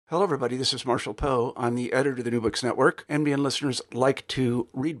Hello, everybody. This is Marshall Poe. I'm the editor of the New Books Network. NBN listeners like to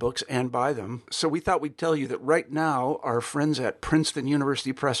read books and buy them. So we thought we'd tell you that right now, our friends at Princeton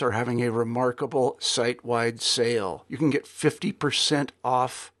University Press are having a remarkable site-wide sale. You can get 50%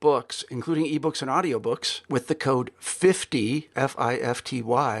 off books, including ebooks and audiobooks, with the code 50,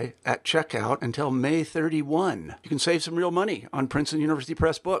 F-I-F-T-Y, at checkout until May 31. You can save some real money on Princeton University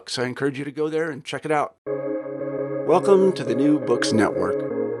Press books. I encourage you to go there and check it out. Welcome to the New Books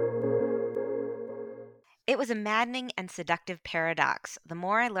Network. It was a maddening and seductive paradox. The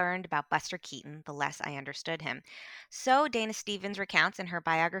more I learned about Buster Keaton, the less I understood him. So Dana Stevens recounts in her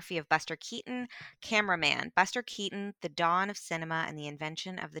biography of Buster Keaton, Cameraman, Buster Keaton, The Dawn of Cinema and the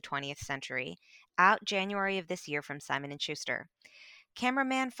Invention of the 20th Century, out January of this year from Simon & Schuster.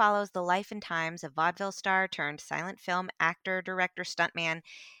 Cameraman follows the life and times of vaudeville star turned silent film actor, director, stuntman,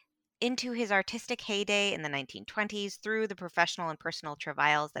 into his artistic heyday in the 1920s through the professional and personal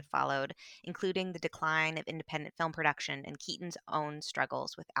travails that followed, including the decline of independent film production and Keaton's own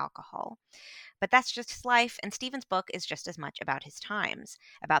struggles with alcohol. But that's just his life, and Stephen's book is just as much about his times,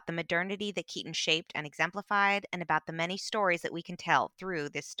 about the modernity that Keaton shaped and exemplified, and about the many stories that we can tell through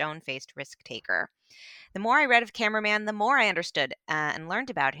this stone-faced risk-taker. The more I read of Cameraman, the more I understood and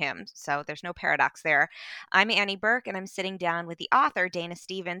learned about him. So there's no paradox there. I'm Annie Burke, and I'm sitting down with the author, Dana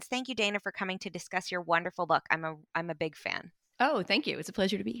Stevens. Thank you, Dana, for coming to discuss your wonderful book. I'm a big fan. Oh, thank you. It's a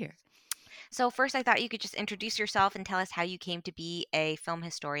pleasure to be here. So first, I thought you could just introduce yourself and tell us how you came to be a film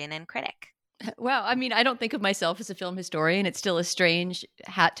historian and critic. Well, I mean, I don't think of myself as a film historian. It's still a strange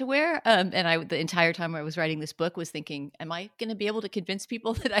hat to wear. The entire time I was writing this book was thinking, am I going to be able to convince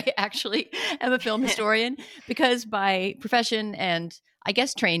people that I actually am a film historian? Because by profession and I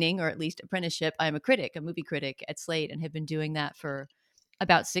guess training, or at least apprenticeship, I'm a critic, a movie critic at Slate, and have been doing that for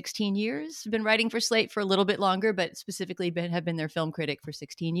about 16 years. I've been writing for Slate for a little bit longer, but specifically have been their film critic for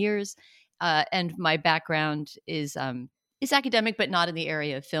 16 years. And my background is academic, but not in the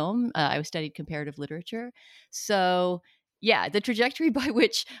area of film. I studied comparative literature. So yeah, the trajectory by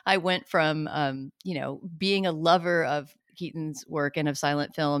which I went from, being a lover of Keaton's work and of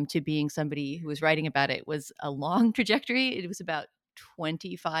silent film to being somebody who was writing about it was a long trajectory. It was about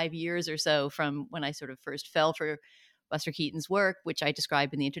 25 years or so from when I sort of first fell for Buster Keaton's work, which I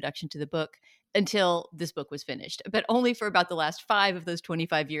describe in the introduction to the book, until this book was finished. But only for about the last 5 of those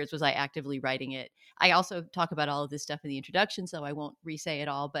 25 years was I actively writing it. I also talk about all of this stuff in the introduction, so I won't re-say it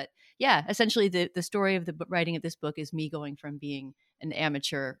all. But yeah, essentially the story of the writing of this book is me going from being an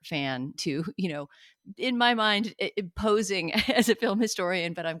amateur fan to, in my mind, posing as a film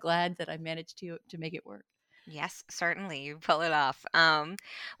historian. But I'm glad that I managed to make it work. Yes, certainly. You pull it off. Well,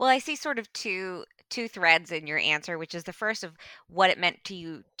 I see sort of two threads in your answer, which is the first of what it meant to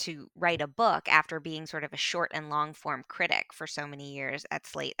you to write a book after being sort of a short and long form critic for so many years at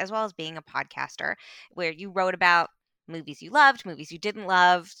Slate, as well as being a podcaster, where you wrote about movies you loved, movies you didn't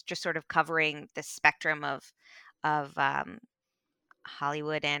love, just sort of covering the spectrum of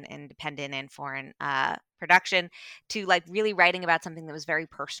Hollywood and independent and foreign production, to like really writing about something that was very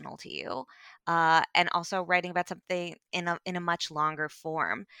personal to you, and also writing about something in a much longer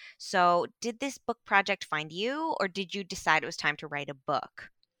form. So did this book project find you, or did you decide it was time to write a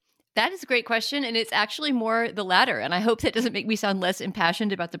book? That is a great question. And it's actually more the latter. And I hope that doesn't make me sound less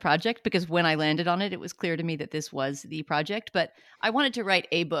impassioned about the project, because when I landed on it, it was clear to me that this was the project. But I wanted to write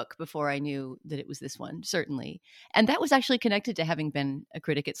a book before I knew that it was this one, certainly. And that was actually connected to having been a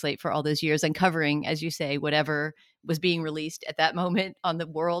critic at Slate for all those years and covering, as you say, whatever was being released at that moment on the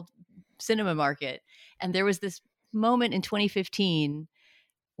world cinema market. And there was this moment in 2015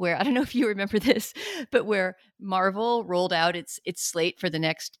 where, I don't know if you remember this, but where Marvel rolled out its slate for the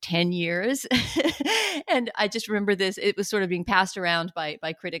next 10 years. And I just remember this, it was sort of being passed around by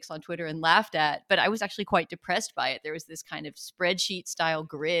critics on Twitter and laughed at, but I was actually quite depressed by it. There was this kind of spreadsheet style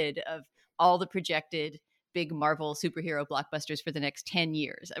grid of all the projected big Marvel superhero blockbusters for the next 10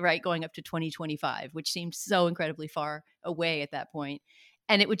 years, right? Going up to 2025, which seemed so incredibly far away at that point.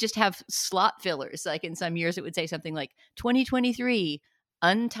 And it would just have slot fillers. Like in some years, it would say something like 2023,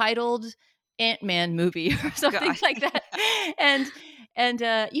 untitled Ant-Man movie or something like that. And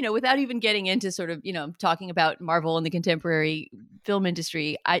without even getting into sort of, talking about Marvel and the contemporary film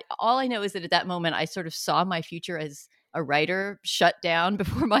industry, all I know is that at that moment, I sort of saw my future as a writer shut down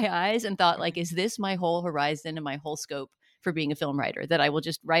before my eyes and thought, like, is this my whole horizon and my whole scope for being a film writer, that I will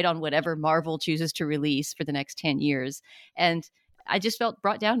just write on whatever Marvel chooses to release for the next 10 years? And I just felt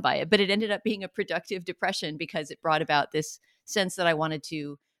brought down by it, but it ended up being a productive depression because it brought about this sense that I wanted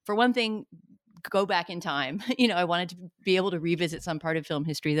to, for one thing, go back in time. I wanted to be able to revisit some part of film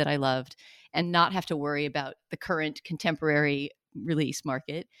history that I loved and not have to worry about the current contemporary release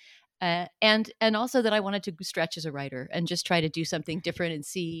market. And also that I wanted to stretch as a writer and just try to do something different and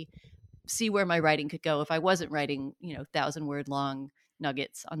see where my writing could go if I wasn't writing, 1,000-word long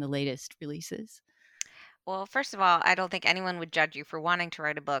nuggets on the latest releases. Well, first of all, I don't think anyone would judge you for wanting to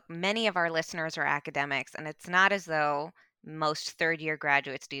write a book. Many of our listeners are academics, and it's not as though most third-year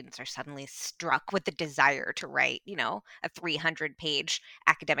graduate students are suddenly struck with the desire to write, a 300-page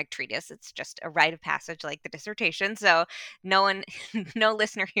academic treatise. It's just a rite of passage like the dissertation. So no one, no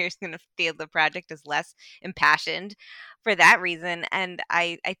listener here is going to feel the project is less impassioned for that reason. And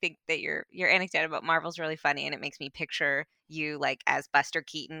I think that your anecdote about Marvel's really funny, and it makes me picture you like as Buster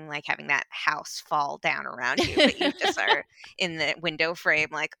Keaton, like having that house fall down around you, but you just are in the window frame,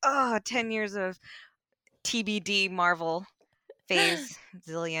 like, 10 years of TBD Marvel phase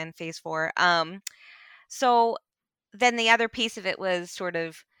zillion phase 4. So then the other piece of it was sort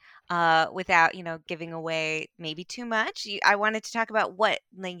of without giving away maybe too much. I wanted to talk about what,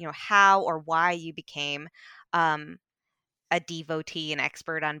 like, how or why you became um a devotee and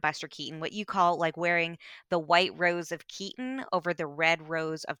expert on Buster Keaton, what you call like wearing the white rose of Keaton over the red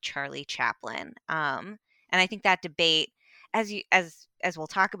rose of Charlie Chaplin. And I think that debate, as we'll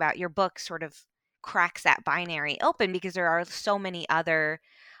talk about, your book sort of cracks that binary open because there are so many other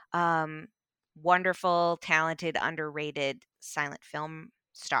um, wonderful, talented, underrated silent film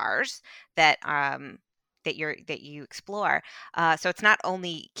stars that that you explore. So it's not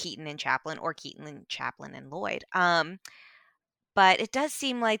only Keaton and Chaplin or Keaton and Chaplin and Lloyd. But it does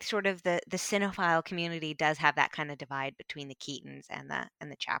seem like sort of the cinephile community does have that kind of divide between the Keatons and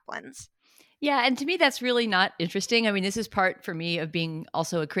the Chaplins. Yeah, and to me, that's really not interesting. I mean, this is part for me of being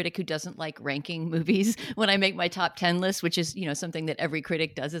also a critic who doesn't like ranking movies when I make my top 10 list, which is, something that every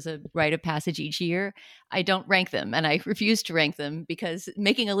critic does as a rite of passage each year. I don't rank them, and I refuse to rank them because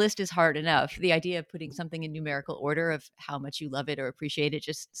making a list is hard enough. The idea of putting something in numerical order of how much you love it or appreciate it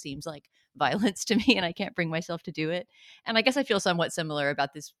just seems like violence to me, and I can't bring myself to do it. And I guess I feel somewhat similar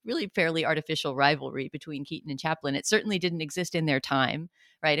about this really fairly artificial rivalry between Keaton and Chaplin. It certainly didn't exist in their time.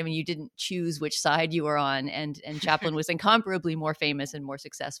 Right. I mean, you didn't choose which side you were on. And Chaplin was incomparably more famous and more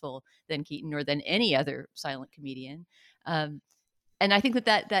successful than Keaton or than any other silent comedian. And I think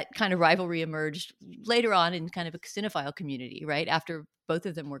that kind of rivalry emerged later on in kind of a cinephile community, right? After both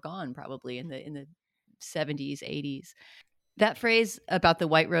of them were gone, probably in the 70s, 80s. That phrase about the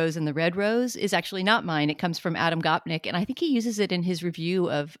white rose and the red rose is actually not mine. It comes from Adam Gopnik, and I think he uses it in his review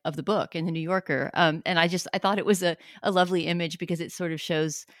of the book in the New Yorker. And I thought it was a lovely image because it sort of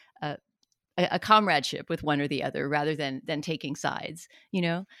shows a comradeship with one or the other rather than taking sides.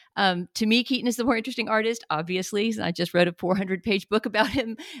 To me, Keaton is the more interesting artist. Obviously, I just wrote a 400-page book about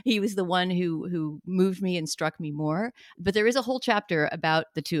him. He was the one who moved me and struck me more. But there is a whole chapter about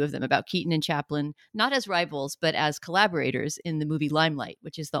the two of them, about Keaton and Chaplin, not as rivals but as collaborators in the movie Limelight,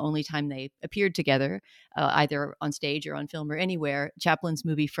 which is the only time they appeared together, either on stage or on film or anywhere. Chaplin's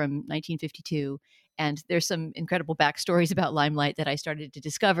movie from 1952. And there's some incredible backstories about Limelight that I started to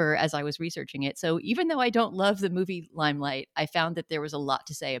discover as I was researching it. So even though I don't love the movie Limelight, I found that there was a lot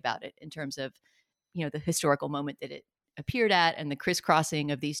to say about it in terms of, the historical moment that it appeared at and the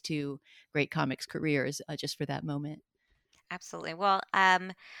crisscrossing of these two great comics careers just for that moment. Absolutely. Well, I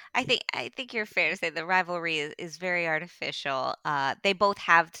think you're fair to say the rivalry is very artificial. They both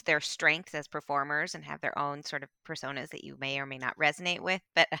have their strengths as performers and have their own sort of personas that you may or may not resonate with.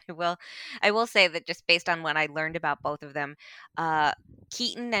 But I will say that just based on what I learned about both of them,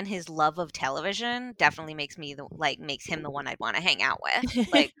 Keaton and his love of television definitely makes him the one I'd want to hang out with.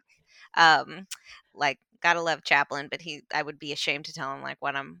 Like gotta love Chaplin, but I would be ashamed to tell him like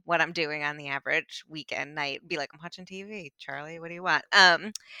what I'm doing on the average weekend night. Be like, I'm watching TV, Charlie. What do you want?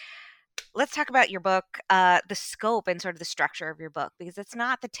 Let's talk about your book, the scope and sort of the structure of your book, because it's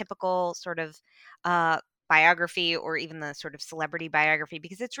not the typical sort of biography or even the sort of celebrity biography,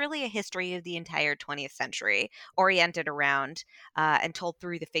 because it's really a history of the entire 20th century oriented around and told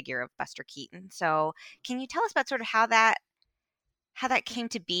through the figure of Buster Keaton. So can you tell us about sort of how that came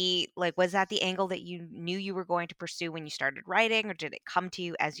to be? Like, was that the angle that you knew you were going to pursue when you started writing, or did it come to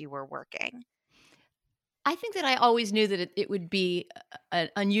you as you were working? I think that I always knew that it would be an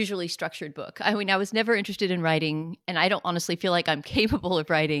unusually structured book. I mean, I was never interested in writing, and I don't honestly feel like I'm capable of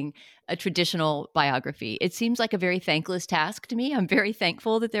writing a traditional biography. It seems like a very thankless task to me. I'm very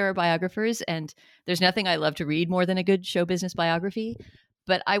thankful that there are biographers, and there's nothing I love to read more than a good show business biography.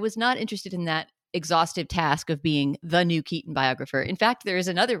 But I was not interested in that exhaustive task of being the new Keaton biographer. In fact, there is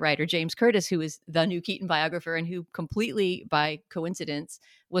another writer, James Curtis, who is the new Keaton biographer and who completely by coincidence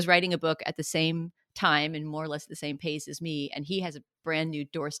was writing a book at the same time and more or less the same pace as me. And he has a brand new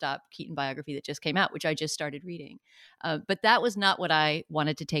doorstop Keaton biography that just came out, which I just started reading. But that was not what I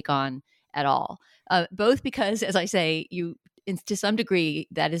wanted to take on at all. Both because, as I say, to some degree,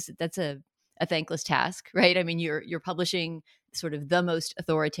 that's a thankless task, right? I mean, you're publishing sort of the most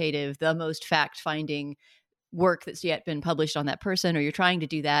authoritative, the most fact-finding work that's yet been published on that person, or you're trying to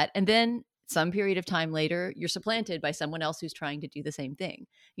do that. And then some period of time later, you're supplanted by someone else who's trying to do the same thing,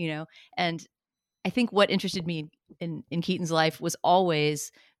 And I think what interested me in Keaton's life was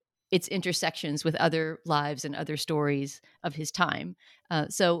always its intersections with other lives and other stories of his time.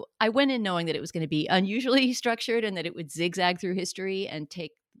 So I went in knowing that it was going to be unusually structured and that it would zigzag through history and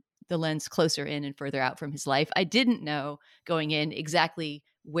take the lens closer in and further out from his life. I didn't know going in exactly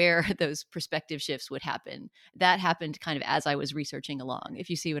where those perspective shifts would happen. That happened kind of as I was researching along, if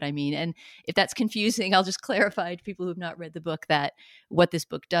you see what I mean. And if that's confusing, I'll just clarify to people who've not read the book that what this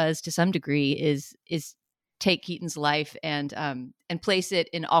book does to some degree is take Keaton's life and place it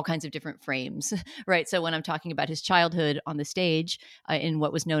in all kinds of different frames, right? So when I'm talking about his childhood on the stage in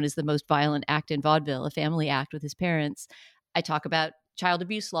what was known as the most violent act in vaudeville, a family act with his parents, I talk about child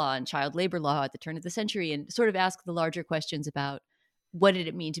abuse law and child labor law at the turn of the century and sort of ask the larger questions about what did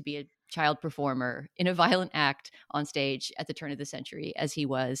it mean to be a child performer in a violent act on stage at the turn of the century as he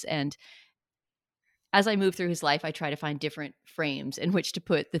was. And as I move through his life, I try to find different frames in which to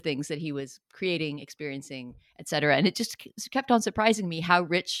put the things that he was creating, experiencing, et cetera. And it just kept on surprising me how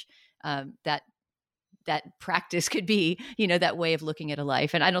rich that practice could be, that way of looking at a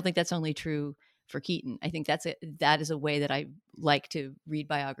life. And I don't think that's only true for Keaton. I think that is a way that I like to read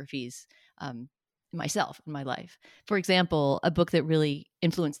biographies myself in my life. For example, a book that really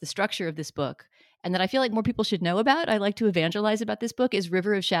influenced the structure of this book and that I feel like more people should know about, I like to evangelize about this book, is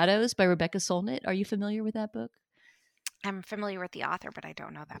River of Shadows by Rebecca Solnit. Are you familiar with that book? I'm familiar with the author, but I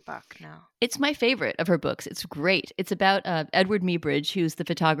don't know that book, no. It's my favorite of her books. It's great. It's about Edward Muybridge, who's the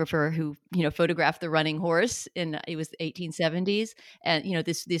photographer who, photographed the running horse it was the 1870s. And,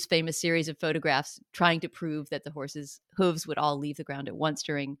 this famous series of photographs trying to prove that the horse's hooves would all leave the ground at once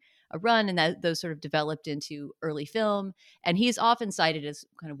during a run. And those sort of developed into early film. And he's often cited as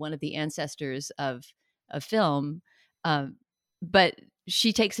kind of one of the ancestors of film. But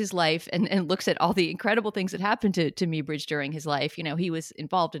she takes his life and looks at all the incredible things that happened to Muybridge during his life. He was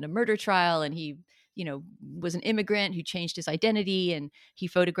involved in a murder trial and he, was an immigrant who changed his identity, and he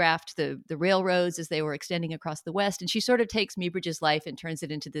photographed the railroads as they were extending across the West. And she sort of takes Muybridge's life and turns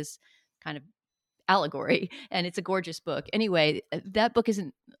it into this kind of allegory. And it's a gorgeous book. Anyway, that book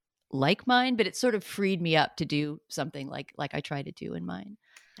isn't like mine, but it sort of freed me up to do something like I try to do in mine.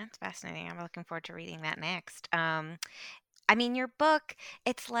 That's fascinating. I'm looking forward to reading that next. Your book,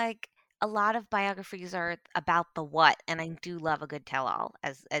 it's like a lot of biographies are about the what, and I do love a good tell-all.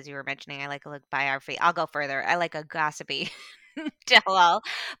 As you were mentioning, I like a good biography. I'll go further. I like a gossipy tell-all.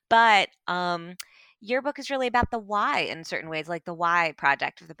 But your book is really about the why in certain ways, like the why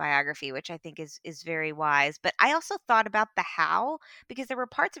project of the biography, which I think is very wise. But I also thought about the how, because there were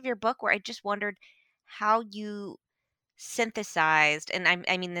parts of your book where I just wondered how you synthesized, and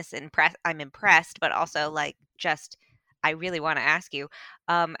I'm impressed, but also I really want to ask you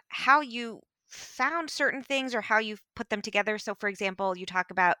how you found certain things or how you put them together. So, for example, you talk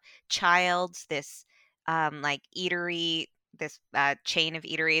about Childs, this eatery, this chain of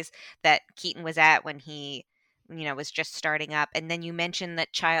eateries that Keaton was at when he, was just starting up. And then you mentioned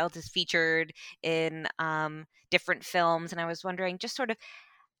that Childs is featured in different films. And I was wondering, just sort of,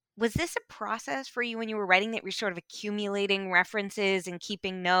 was this a process for you when you were writing that you're sort of accumulating references and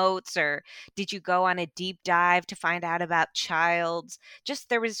keeping notes, or did you go on a deep dive to find out about Childs? Just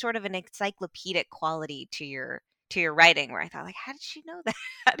there was sort of an encyclopedic quality to your writing where I thought, how did she know that?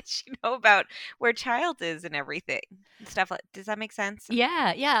 How did she know about where Childs is and everything and stuff? Does that make sense?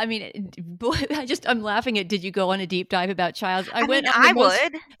 Yeah. I'm laughing at. Did you go on a deep dive about Childs? I would. I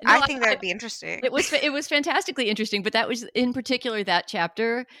think that would be interesting. It was fantastically interesting, but that was in particular that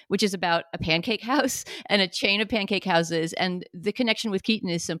chapter, which is about a pancake house and a chain of pancake houses, and the connection with Keaton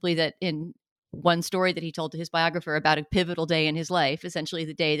is simply that in one story that he told to his biographer about a pivotal day in his life, essentially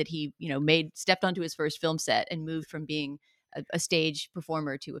the day that he, stepped onto his first film set and moved from being a stage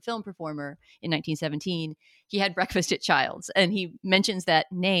performer to a film performer in 1917, he had breakfast at Childs. And he mentions that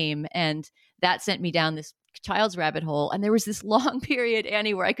name, and that sent me down this Childs rabbit hole. And there was this long period,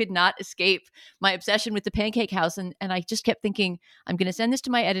 Annie, where I could not escape my obsession with the pancake house. And I just kept thinking, I'm going to send this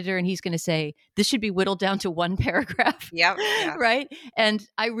to my editor and he's going to say, this should be whittled down to one paragraph. Yep. Right. And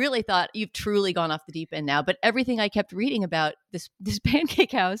I really thought, you've truly gone off the deep end now. But everything I kept reading about this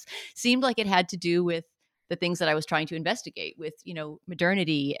pancake house seemed like it had to do with the things that I was trying to investigate with,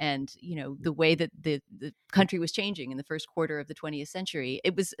 modernity and, the way that the country was changing in the first quarter of the 20th century.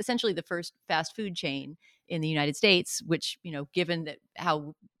 It was essentially the first fast food chain in the United States, which, given that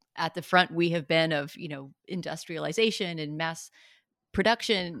how at the front we have been of, industrialization and mass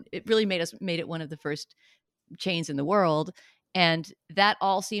production, it really made it one of the first chains in the world. And that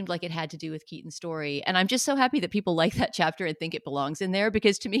all seemed like it had to do with Keaton's story. And I'm just so happy that people like that chapter and think it belongs in there,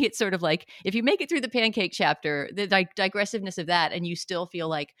 because to me, it's sort of like, if you make it through the pancake chapter, the digressiveness of that, and you still feel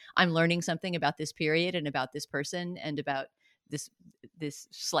like I'm learning something about this period and about this person and about this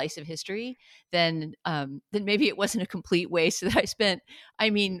slice of history, then maybe it wasn't a complete waste that I spent,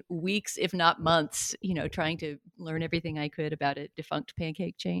 weeks, if not months, trying to learn everything I could about a defunct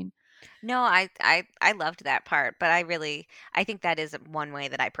pancake chain. No, I loved that part, but I think that is one way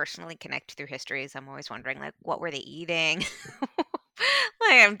that I personally connect through history. Is I'm always wondering, like, what were they eating?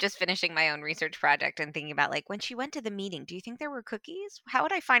 Like, I'm just finishing my own research project and thinking about, like, when she went to the meeting, do you think there were cookies? How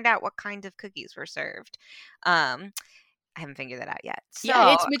would I find out what kinds of cookies were served? Um, I haven't figured that out yet. Yeah,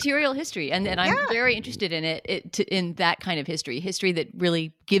 So it's material history, and I'm yeah, very interested in in that kind of history that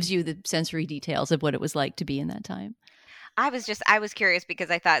really gives you the sensory details of what it was like to be in that time. I was curious because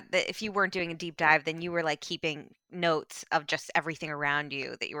I thought that if you weren't doing a deep dive, then you were like keeping notes of just everything around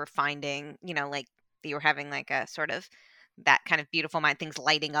you that you were finding, like that you were having like a sort of that kind of beautiful mind, things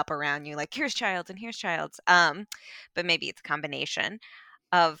lighting up around you, like here's Childs and here's Childs. But maybe it's a combination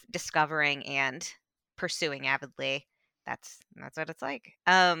of discovering and pursuing avidly. That's what it's like.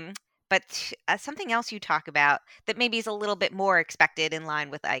 But something else you talk about that maybe is a little bit more expected in line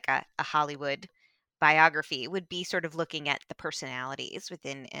with like a Hollywood biography would be sort of looking at the personalities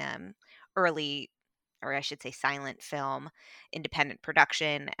within early, or I should say silent film, independent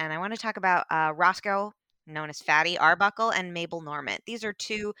production. And I want to talk about Roscoe, known as Fatty Arbuckle, and Mabel Normand. These are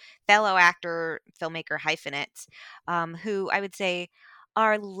two fellow actor, filmmaker hyphenates who I would say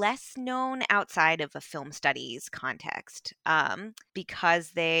are less known outside of a film studies context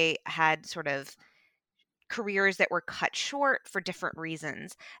because they had sort of careers that were cut short for different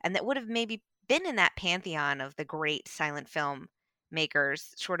reasons and that would have maybe been in that pantheon of the great silent film makers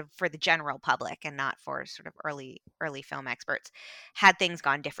sort of for the general public and not for sort of early film experts had things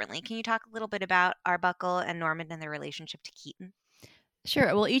gone differently. Can you talk a little bit about Arbuckle and Normand and their relationship to Keaton? Sure.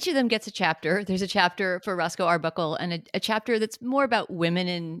 Well, each of them gets a chapter. There's a chapter for Roscoe Arbuckle and a chapter that's more about women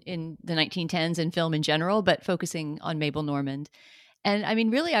in the 1910s and film in general, but focusing on Mabel Normand.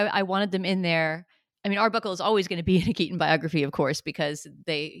 And really, I wanted them in there. Arbuckle is always going to be in a Keaton biography, of course, because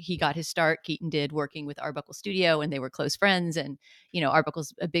he got his start, Keaton did, working with Arbuckle Studio, and they were close friends. And,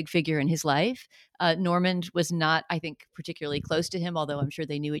 Arbuckle's a big figure in his life. Normand was not, I think, particularly close to him, although I'm sure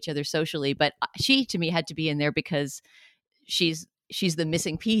they knew each other socially. But she, to me, had to be in there because she's the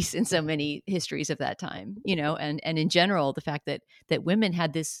missing piece in so many histories of that time, and in general, the fact that women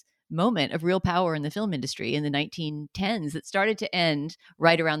had this moment of real power in the film industry in the 1910s that started to end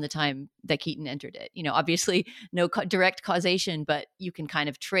right around the time that Keaton entered it. Obviously no direct causation, but you can kind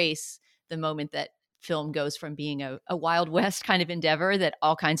of trace the moment that film goes from being a Wild West kind of endeavor that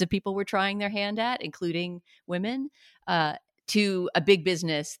all kinds of people were trying their hand at, including women, to a big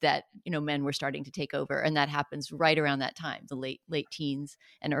business that men were starting to take over, and that happens right around that time, the late teens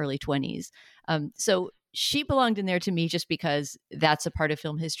and early 20s. So she belonged in there to me just because that's a part of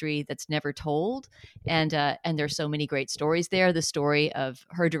film history that's never told, and there's so many great stories there. The story of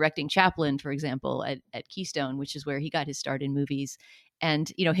her directing Chaplin, for example, at Keystone, which is where he got his start in movies.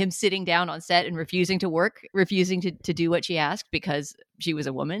 And, him sitting down on set and refusing to work, refusing to do what she asked because she was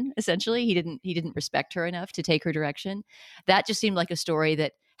a woman, essentially. He didn't respect her enough to take her direction. That just seemed like a story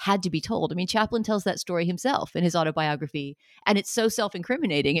that had to be told. Chaplin tells that story himself in his autobiography, and it's so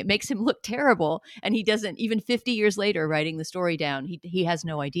self-incriminating. It makes him look terrible. And he doesn't, even 50 years later, writing the story down, he has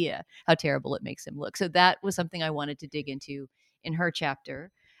no idea how terrible it makes him look. So that was something I wanted to dig into in her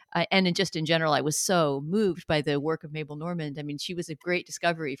chapter. And in general, I was so moved by the work of Mabel Normand. She was a great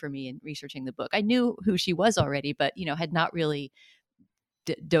discovery for me in researching the book. I knew who she was already, but, had not really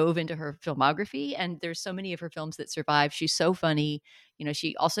dove into her filmography. And there's so many of her films that survive. She's so funny.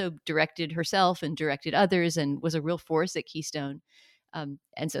 She also directed herself and directed others and was a real force at Keystone. And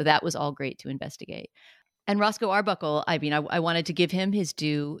so that was all great to investigate. And Roscoe Arbuckle, I wanted to give him his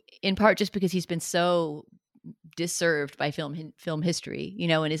due, in part just because he's been so disserved by film history,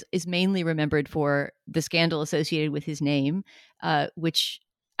 and is mainly remembered for the scandal associated with his name, which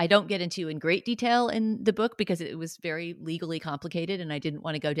I don't get into in great detail in the book because it was very legally complicated and I didn't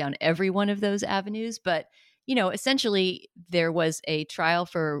want to go down every one of those avenues. But, essentially there was a trial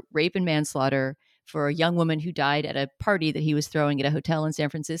for rape and manslaughter for a young woman who died at a party that he was throwing at a hotel in San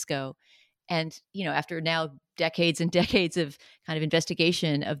Francisco. And, after now decades and decades of kind of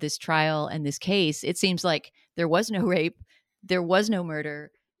investigation of this trial and this case, it seems like there was no rape, there was no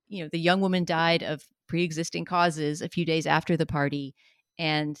murder. The young woman died of pre-existing causes a few days after the party,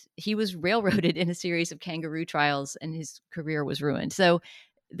 and he was railroaded in a series of kangaroo trials, and his career was ruined. So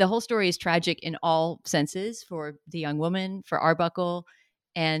the whole story is tragic in all senses for the young woman, for Arbuckle,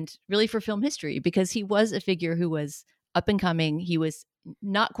 and really for film history, because he was a figure who was up and coming. He was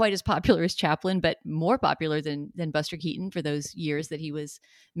not quite as popular as Chaplin, but more popular than Buster Keaton for those years that he was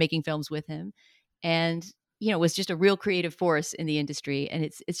making films with him, and was just a real creative force in the industry. And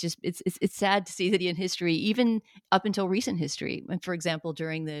it's sad to see that in history, even up until recent history, and for example,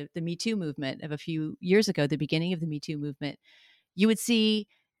 during the Me Too movement of a few years ago, the beginning of the Me Too movement, you would see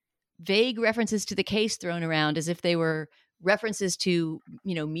vague references to the case thrown around as if they were references to,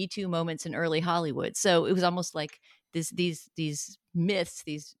 Me Too moments in early Hollywood. So it was almost like these myths,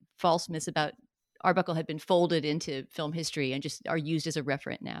 these false myths about Arbuckle had been folded into film history and just are used as a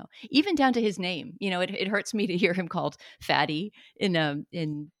referent now, even down to his name. It hurts me to hear him called Fatty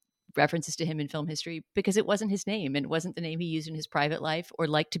in references to him in film history, because it wasn't his name, and it wasn't the name he used in his private life or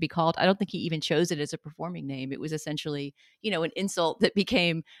liked to be called. I don't think he even chose it as a performing name. It was essentially, an insult that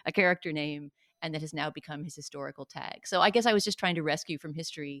became a character name and that has now become his historical tag. So I guess I was just trying to rescue from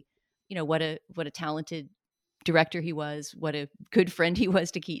history, what a talented director he was, what a good friend he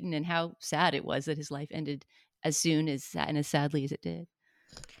was to Keaton, and how sad it was that his life ended as soon as and as sadly as it did.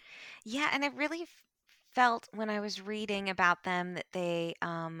 Yeah, and it really felt when I was reading about them that they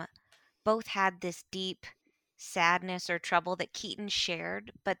both had this deep sadness or trouble that Keaton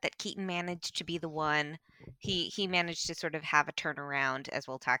shared, but that Keaton managed to be the one. He managed to sort of have a turnaround, as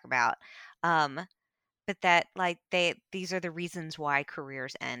we'll talk about. But that these are the reasons why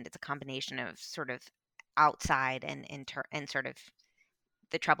careers end. It's a combination of sort of outside and sort of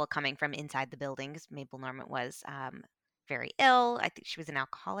the trouble coming from inside the buildings. Mabel Normant was very ill. I think she was an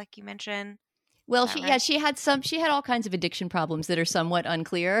alcoholic, you mentioned. Well, she had all kinds of addiction problems that are somewhat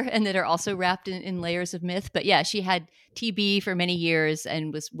unclear and that are also wrapped in layers of myth. But yeah, she had TB for many years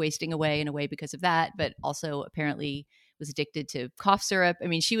and was wasting away in a way because of that, but also apparently was addicted to cough syrup. I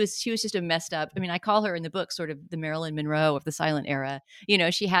mean, she was just a messed up. I mean, I call her in the book sort of the Marilyn Monroe of the silent era.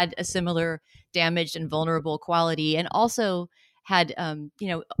 She had a similar damaged and vulnerable quality, and also had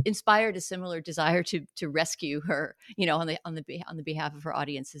inspired a similar desire to rescue her, on the behalf of her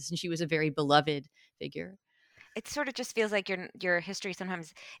audiences, and she was a very beloved figure. It sort of just feels like your history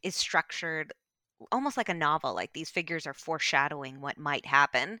sometimes is structured almost like a novel. Like these figures are foreshadowing what might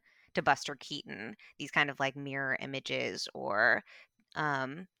happen to Buster Keaton. These kind of like mirror images or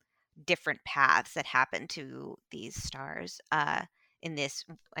different paths that happen to these stars in this,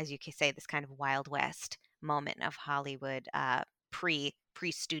 as you can say, this kind of Wild West moment of Hollywood pre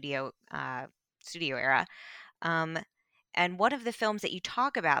studio era. And one of the films that you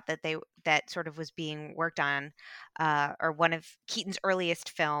talk about that sort of was being worked on, or one of Keaton's earliest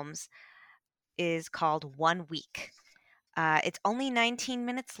films, is called 1 Week. It's only 19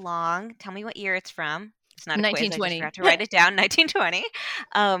 minutes long. Tell me what year it's from. It's not a 1920. quiz. I just forgot to write it down. 1920.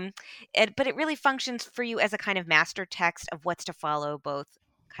 But it really functions for you as a kind of master text of what's to follow, both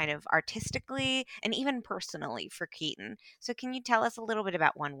kind of artistically and even personally for Keaton. So can you tell us a little bit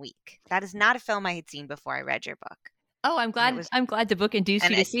about 1 Week? That is not a film I had seen before I read your book. Oh, I'm glad the book induced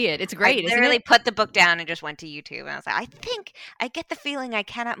you to see it. It's great. I literally put the book down and just went to YouTube, and I was like, I think I get the feeling I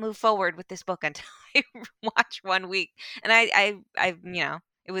cannot move forward with this book until I watch 1 Week. And I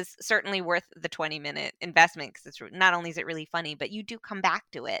it was certainly worth the 20-minute investment, because it's not only is it really funny, but you do come back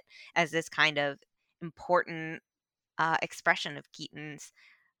to it as this kind of important expression of Keaton's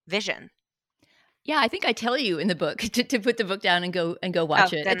vision. Yeah, I think I tell you in the book to put the book down and go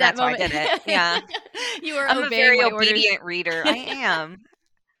watch it. Then that's why I did it. Yeah, I'm a very obedient reader. I am.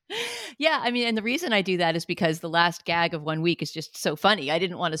 Yeah, I mean, and the reason I do that is because the last gag of 1 Week is just so funny. I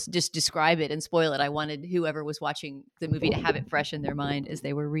didn't want to just describe it and spoil it. I wanted whoever was watching the movie to have it fresh in their mind as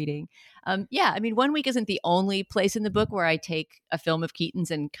they were reading. Yeah, I mean, 1 Week isn't the only place in the book where I take a film of Keaton's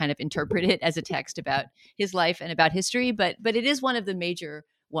and kind of interpret it as a text about his life and about history, but it is one of the major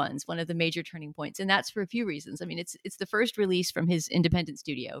ones, one of the major turning points. And that's for a few reasons. I mean, it's the first release from his independent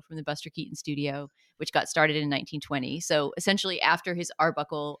studio, from the Buster Keaton studio, which got started in 1920. So essentially after his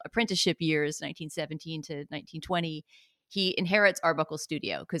Arbuckle apprenticeship years, 1917 to 1920, he inherits Arbuckle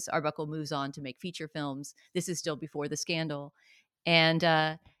studio because Arbuckle moves on to make feature films. This is still before the scandal. And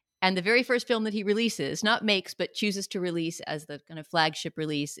the very first film that he releases, not makes, but chooses to release as the kind of flagship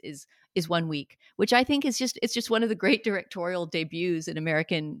release is 1 Week, which I think is just one of the great directorial debuts in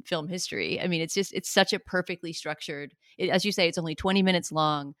American film history. I mean, it's such a perfectly structured, as you say, it's only 20 minutes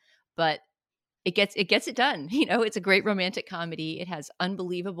long, but it gets it done. It's a great romantic comedy. It has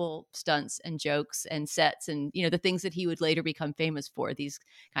unbelievable stunts and jokes and sets and the things that he would later become famous for, these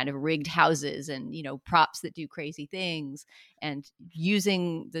kind of rigged houses and props that do crazy things, and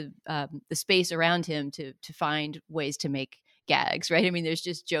using the space around him to find ways to make gags, right? I mean, there's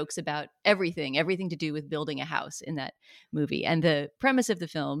just jokes about everything to do with building a house in that movie. And the premise of the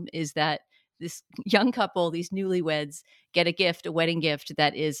film is that this young couple, these newlyweds, get a wedding gift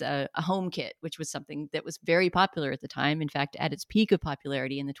that is a home kit, which was something that was very popular at the time. In fact, at its peak of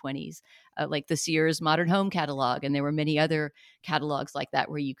popularity in the 20s, like the Sears Modern Home catalog. And there were many other catalogs like that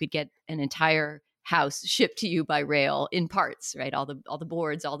where you could get an entire house shipped to you by rail in parts, right? All the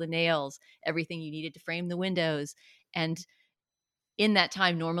boards, all the nails, everything you needed to frame the windows. And in that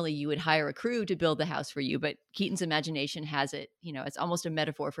time, normally you would hire a crew to build the house for you, but Keaton's imagination has it, it's almost a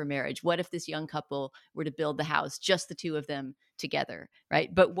metaphor for marriage. What if this young couple were to build the house, just the two of them together, right?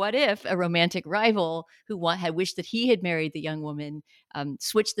 But what if a romantic rival who had wished that he had married the young woman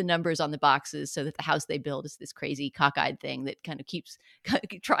switched the numbers on the boxes so that the house they build is this crazy cockeyed thing that kind of keeps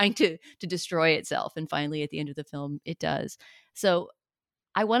trying to destroy itself. And finally, at the end of the film, it does. So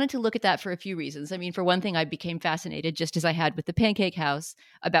I wanted to look at that for a few reasons. I mean, for one thing, I became fascinated, just as I had with the Pancake House,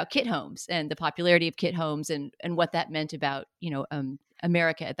 about kit homes and the popularity of kit homes and what that meant about,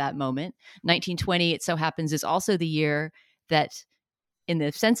 America at that moment. 1920, it so happens, is also the year that in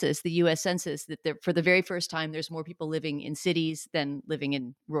the census, the U.S. Census, that for the very first time, there's more people living in cities than living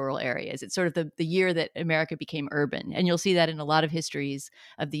in rural areas. It's sort of the year that America became urban. And you'll see that in a lot of histories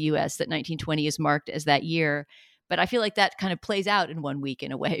of the U.S., that 1920 is marked as that year. But I feel like that kind of plays out in 1 week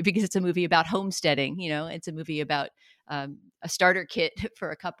in a way, because it's a movie about homesteading. It's a movie about a starter kit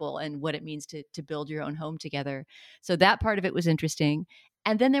for a couple and what it means to build your own home together. So that part of it was interesting.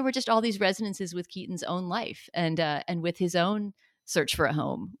 And then there were just all these resonances with Keaton's own life and with his own search for a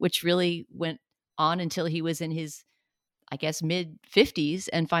home, which really went on until he was in his, I guess, mid 50s,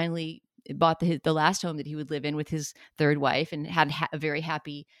 and finally bought the last home that he would live in with his third wife, and had a very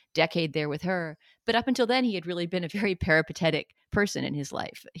happy decade there with her. But up until then, he had really been a very peripatetic person in his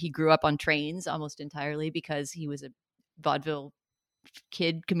life. He grew up on trains almost entirely because he was a vaudeville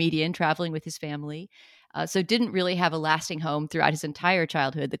kid comedian traveling with his family. So didn't really have a lasting home throughout his entire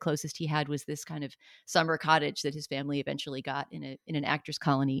childhood. The closest he had was this kind of summer cottage that his family eventually got in an actors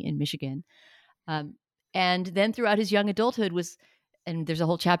colony in Michigan. And then throughout his young adulthood and there's a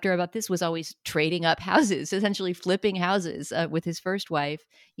whole chapter about this, was always trading up houses, essentially flipping houses with his first wife,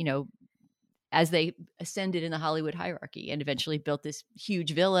 as they ascended in the Hollywood hierarchy, and eventually built this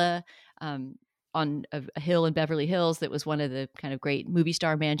huge villa on a hill in Beverly Hills that was one of the kind of great movie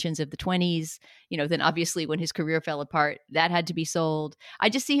star mansions of the 20s. Then obviously when his career fell apart, that had to be sold. I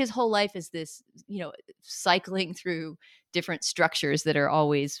just see his whole life as this, cycling through different structures that are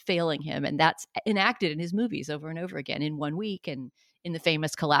always failing him. And that's enacted in his movies over and over again. In 1 week, and in the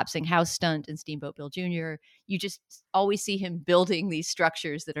famous collapsing house stunt in Steamboat Bill Jr., you just always see him building these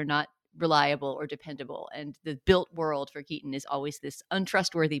structures that are not reliable or dependable. And the built world for Keaton is always this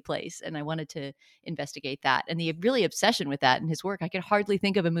untrustworthy place. And I wanted to investigate that and the really obsession with that in his work. I could hardly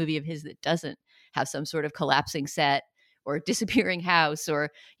think of a movie of his that doesn't have some sort of collapsing set or disappearing house,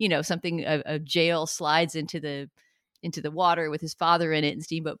 or, something, a jail slides into the water with his father in it in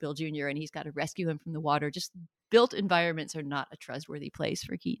Steamboat Bill Jr., and he's got to rescue him from the water. Just built environments are not a trustworthy place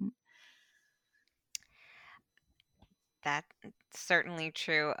for Keaton. That's certainly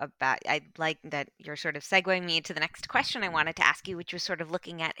true about, I like that you're sort of segueing me to the next question I wanted to ask you, which was sort of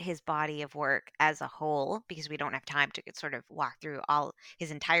looking at his body of work as a whole, because we don't have time to sort of walk through all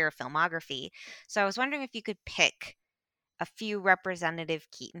his entire filmography. So I was wondering if you could pick a few representative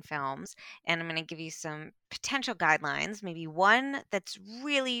Keaton films, and I'm going to give you some potential guidelines. Maybe one that's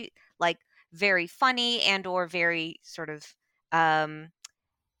really like very funny and or very sort of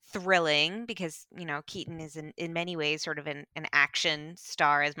thrilling, because Keaton is in many ways sort of an action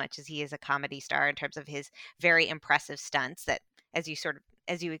star as much as he is a comedy star, in terms of his very impressive stunts that, as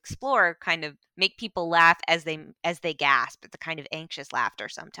you explore, kind of make people laugh as they gasp at the kind of anxious laughter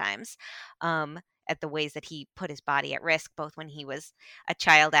sometimes, at the ways that he put his body at risk, both when he was a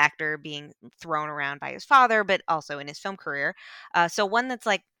child actor being thrown around by his father, but also in his film career. So one that's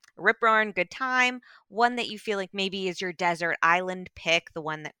like rip-roaring good time, one that you feel like maybe is your desert island pick, the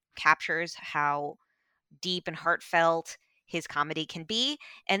one that captures how deep and heartfelt his comedy can be,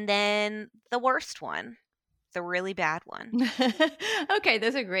 and then the worst one, the really bad one. Okay,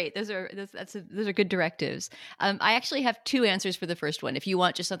 those are great. Those are good directives. I actually have two answers for the first one. If you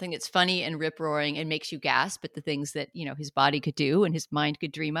want just something that's funny and rip roaring and makes you gasp at the things that his body could do and his mind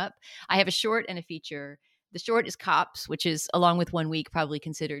could dream up, I have a short and a feature The short is Cops, which is, along with One Week, probably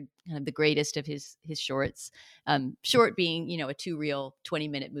considered kind of the greatest of his shorts. Short being, a 2-reel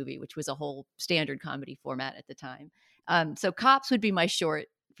 20-minute movie, which was a whole standard comedy format at the time. So Cops would be my short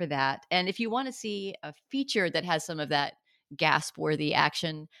for that. And if you want to see a feature that has some of that gasp-worthy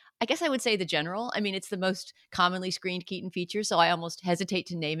action, I guess I would say The General. I mean, it's the most commonly screened Keaton feature, so I almost hesitate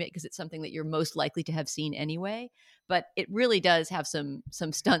to name it because it's something that you're most likely to have seen anyway. But it really does have some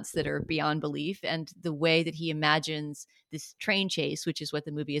stunts that are beyond belief, and the way that he imagines this train chase, which is what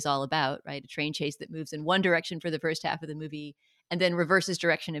the movie is all about, right? A train chase that moves in one direction for the first half of the movie and then reverses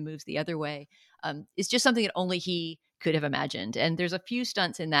direction and moves the other way, is just something that only he could have imagined. And there's a few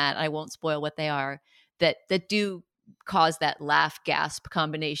stunts in that, I won't spoil what they are, that do cause that laugh gasp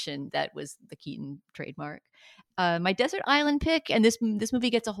combination that was the Keaton trademark. My desert island pick, and this movie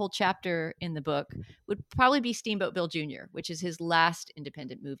gets a whole chapter in the book, would probably be Steamboat Bill Jr., which is his last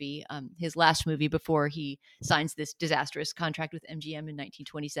independent movie, his last movie before he signs this disastrous contract with MGM in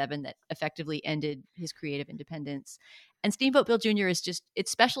 1927 that effectively ended his creative independence. And Steamboat Bill Jr. is just,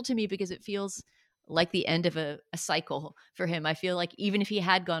 it's special to me because it feels like the end of a cycle for him. I feel like even if he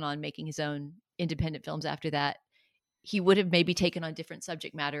had gone on making his own independent films after that, he would have maybe taken on different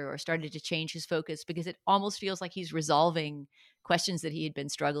subject matter or started to change his focus, because it almost feels like he's resolving questions that he had been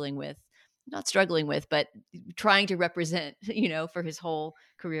not struggling with, but trying to represent, for his whole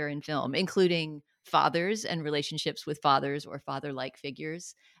career in film, including fathers and relationships with fathers or father-like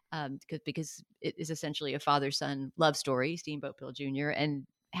figures, because it is essentially a father-son love story, Steamboat Bill Jr., and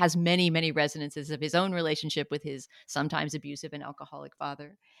has many, many resonances of his own relationship with his sometimes abusive and alcoholic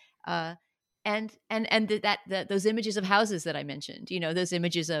father. And those images of houses that I mentioned, those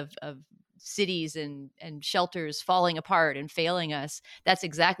images of cities and shelters falling apart and failing us. That's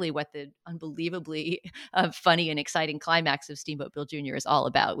exactly what the unbelievably funny and exciting climax of Steamboat Bill Jr. is all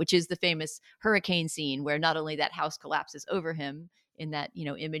about, which is the famous hurricane scene where not only that house collapses over him in that,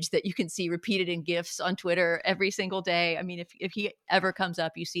 image that you can see repeated in GIFs on Twitter every single day. I mean, if he ever comes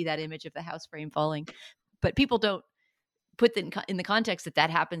up, you see that image of the house frame falling, but people don't put in the context that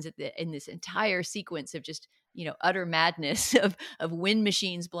happens in this entire sequence of just, utter madness of wind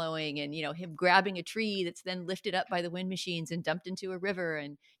machines blowing and, him grabbing a tree that's then lifted up by the wind machines and dumped into a river.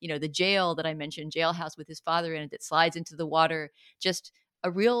 And, the jail that I mentioned, jailhouse with his father in it that slides into the water, just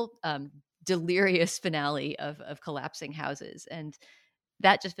a real delirious finale of collapsing houses. And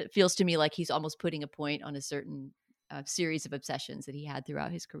that just feels to me like he's almost putting a point on a certain series of obsessions that he had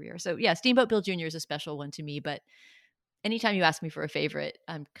throughout his career. So yeah, Steamboat Bill Jr. is a special one to me, but anytime you ask me for a favorite,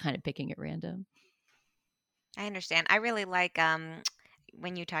 I'm kind of picking at random. I understand. I really like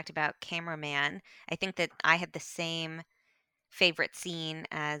when you talked about Cameraman. I think that I had the same favorite scene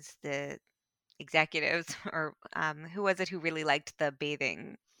as the executives, or who was it who really liked the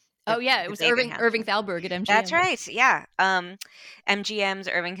bathing? Oh yeah, it was Irving Thalberg at MGM. That's right. Yeah. MGM's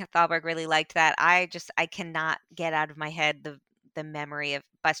Irving Thalberg really liked that. I cannot get out of my head the memory of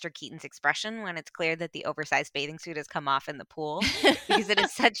Buster Keaton's expression when it's clear that the oversized bathing suit has come off in the pool, because it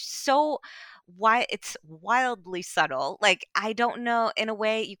is it's wildly subtle. Like, I don't know, in a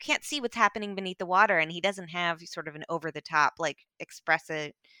way you can't see what's happening beneath the water, and he doesn't have sort of an over the top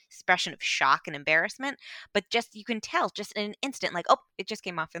expression of shock and embarrassment, but just, you can tell just in an instant, like, oh, it just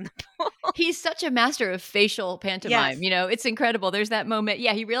came off in the pool. He's such a master of facial pantomime. Yes. It's incredible. There's that moment.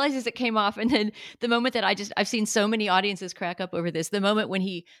 Yeah, he realizes it came off, and then the moment that I've seen so many audiences crack up over this, the moment when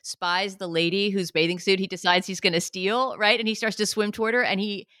he spies the lady whose bathing suit he decides he's going to steal, right? And he starts to swim toward her, and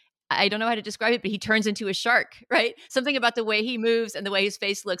I don't know how to describe it, but he turns into a shark, right? Something about the way he moves and the way his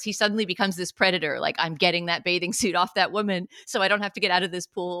face looks, he suddenly becomes this predator. Like, I'm getting that bathing suit off that woman so I don't have to get out of this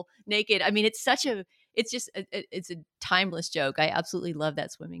pool naked. I mean, it's a timeless joke. I absolutely love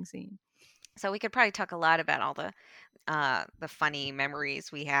that swimming scene. So we could probably talk a lot about all the funny memories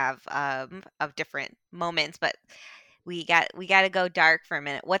we have of different moments, but we got to go dark for a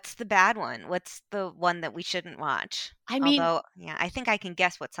minute. What's the bad one? What's the one that we shouldn't watch? Although, yeah, I think I can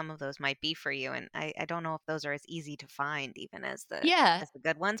guess what some of those might be for you, and I don't know if those are as easy to find even as the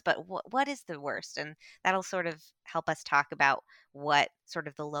good ones. But what is the worst? And that'll sort of help us talk about what sort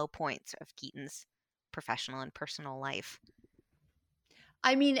of the low points of Keaton's professional and personal life.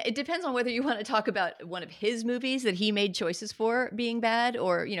 I mean, it depends on whether you want to talk about one of his movies that he made choices for being bad,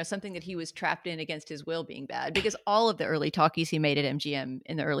 or, something that he was trapped in against his will being bad, because all of the early talkies he made at MGM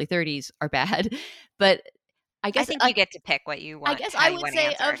in the early 30s are bad. But I think you get to pick what you want. I guess I would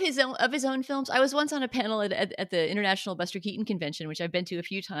say of his own films. I was once on a panel at the International Buster Keaton Convention, which I've been to a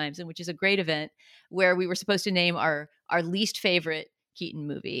few times, and which is a great event, where we were supposed to name our least favorite Keaton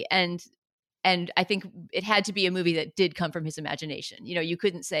movie. And And I think it had to be a movie that did come from his imagination. You know, you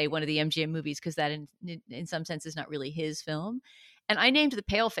couldn't say one of the MGM movies because that in some sense is not really his film. And I named The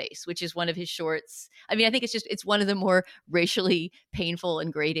Paleface, which is one of his shorts. I mean, I think it's one of the more racially painful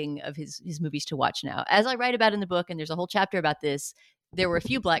and grating of his movies to watch now. As I write about in the book, and there's a whole chapter about this, there were a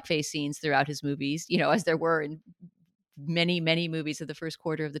few blackface scenes throughout his movies, you know, as there were in many, many movies of the first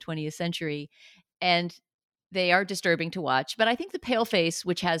quarter of the 20th century. And they are disturbing to watch. But I think The Paleface,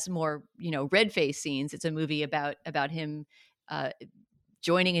 which has more, you know, red face scenes, it's a movie about him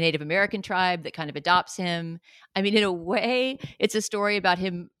joining a Native American tribe that kind of adopts him. I mean, in a way, it's a story about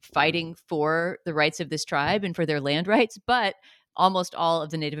him fighting for the rights of this tribe and for their land rights. But almost all of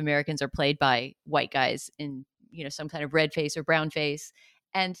the Native Americans are played by white guys in, you know, some kind of red face or brown face.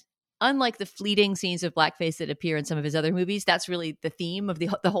 And unlike the fleeting scenes of blackface that appear in some of his other movies, that's really the theme of the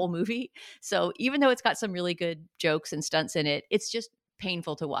whole movie. So even though it's got some really good jokes and stunts in it, it's just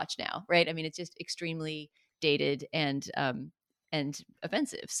painful to watch now, right? I mean, it's just extremely dated and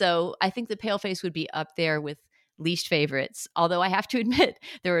offensive. So I think The Paleface would be up there with least favorites. Although I have to admit,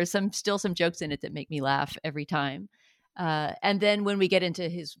 there are still some jokes in it that make me laugh every time. And then when we get into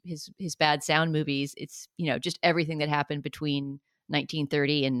his bad sound movies, it's, you know, just everything that happened between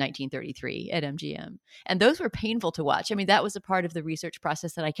 1930 and 1933 at MGM. And those were painful to watch. I mean, that was a part of the research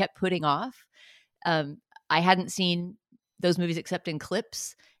process that I kept putting off. I hadn't seen those movies except in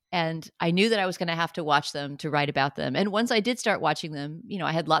clips. And I knew that I was going to have to watch them to write about them. And once I did start watching them, you know,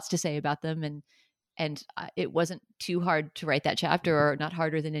 I had lots to say about them. And it wasn't too hard to write that chapter, or not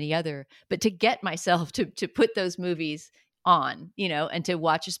harder than any other. But to get myself to put those movies on, you know, and to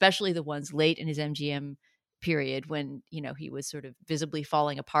watch, especially the ones late in his MGM period when, you know, he was sort of visibly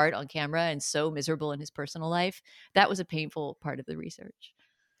falling apart on camera and so miserable in his personal life, that was a painful part of the research.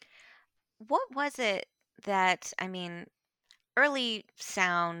 What was it that, I mean, early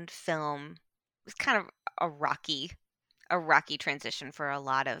sound film was kind of a rocky transition for a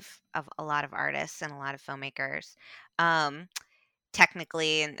lot of artists and a lot of filmmakers,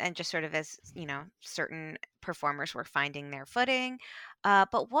 technically, and just sort of, as you know, certain performers were finding their footing.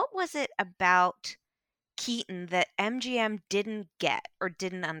 But what was it about Keaton that MGM didn't get or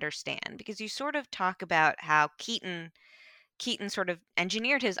didn't understand? Because you sort of talk about how Keaton sort of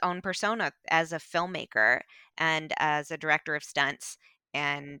engineered his own persona as a filmmaker and as a director of stunts.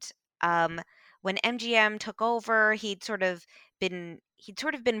 And when MGM took over, he'd sort of been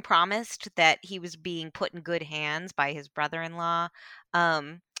promised that he was being put in good hands by his brother-in-law.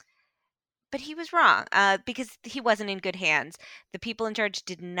 But he was wrong, because he wasn't in good hands. The people in charge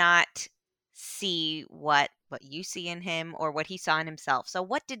did not see what you see in him or what he saw in himself. So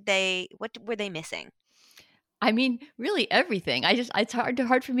what were they missing? I mean, really everything. It's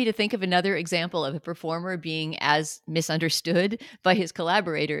hard for me to think of another example of a performer being as misunderstood by his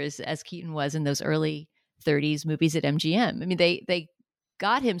collaborators as Keaton was in those early 30s movies at MGM. I mean, they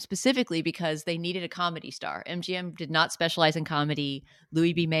got him specifically because they needed a comedy star. MGM did not specialize in comedy.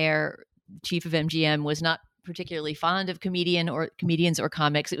 Louis B. Mayer, chief of MGM, was not particularly fond of comedians or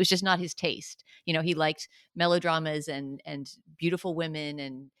comics. It was just not his taste. You know, he liked melodramas and beautiful women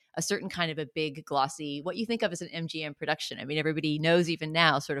and a certain kind of a big, glossy, what you think of as an MGM production. I mean, everybody knows even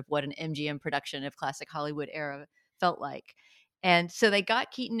now sort of what an MGM production of classic Hollywood era felt like. And so they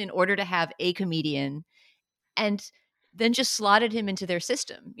got Keaton in order to have a comedian, and then just slotted him into their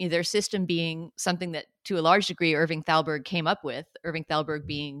system, you know, their system being something that to a large degree Irving Thalberg came up with. Irving Thalberg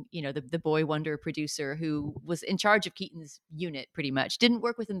being, you know, the boy wonder producer who was in charge of Keaton's unit pretty much. Didn't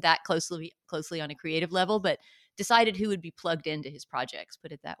work with him that closely on a creative level, but decided who would be plugged into his projects,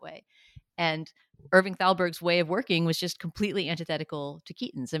 put it that way. And Irving Thalberg's way of working was just completely antithetical to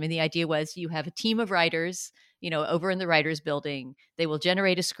Keaton's. I mean, the idea was you have a team of writers, you know, over in the writers building. They will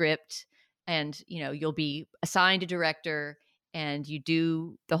generate a script, and, you know, you'll be assigned a director, and you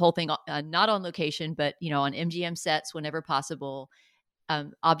do the whole thing not on location, but, you know, on MGM sets whenever possible.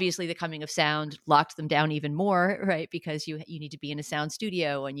 Obviously, the coming of sound locked them down even more, right? Because you need to be in a sound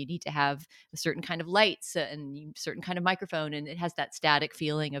studio, and you need to have a certain kind of lights and a certain kind of microphone, and it has that static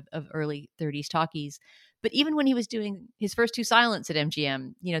feeling of early 30s talkies. But even when he was doing his first two silents at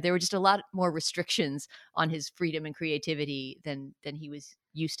MGM, you know, there were just a lot more restrictions on his freedom and creativity than he was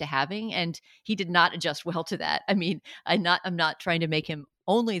used to having, and he did not adjust well to that. I mean, I'm not trying to make him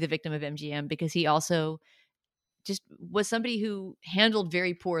only the victim of MGM, because he also just was somebody who handled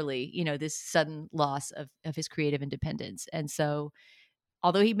very poorly, you know, this sudden loss of his creative independence. And so,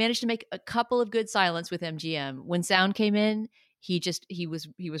 although he managed to make a couple of good silents with MGM, when sound came in, he was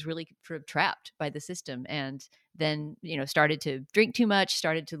really sort of trapped by the system, and then, you know, started to drink too much,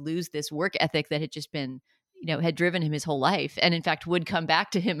 started to lose this work ethic that had just been had driven him his whole life, and in fact would come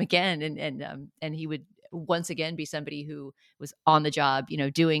back to him again, and he would once again be somebody who was on the job,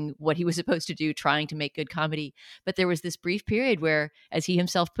 doing what he was supposed to do, trying to make good comedy. But there was this brief period where, as he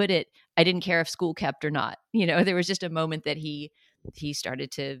himself put it, I didn't care if school kept or not. There was just a moment that he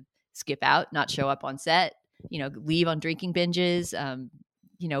started to skip out, not show up on set, leave on drinking binges,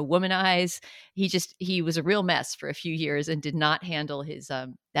 womanize. He was a real mess for a few years and did not handle his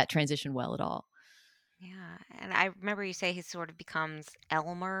that transition well at all. Yeah, and I remember you say he sort of becomes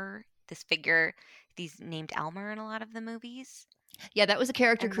Elmer, this figure. He's named Elmer in a lot of the movies. Yeah, that was a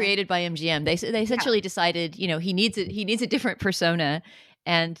character created by MGM. They essentially decided, he needs a different persona,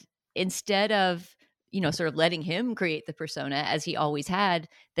 and instead of sort of letting him create the persona as he always had,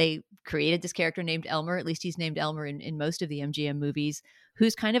 they created this character named Elmer. At least he's named Elmer in most of the MGM movies,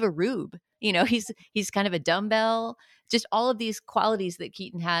 who's kind of a rube. He's kind of a dumbbell. Just all of these qualities that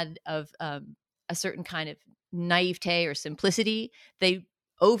Keaton had of a certain kind of naivete or simplicity, they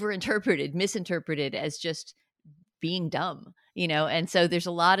misinterpreted as just being dumb, and so there's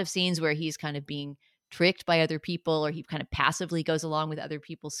a lot of scenes where he's kind of being tricked by other people, or he kind of passively goes along with other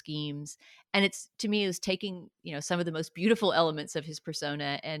people's schemes. And to me, it was taking, some of the most beautiful elements of his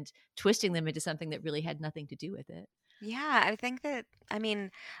persona and twisting them into something that really had nothing to do with it. Yeah, I think that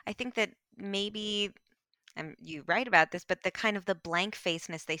maybe, and you write about this, but the kind of the blank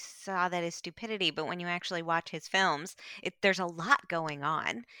facedness, they saw that as stupidity. But when you actually watch his films, there's a lot going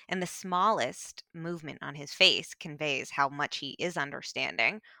on, and the smallest movement on his face conveys how much he is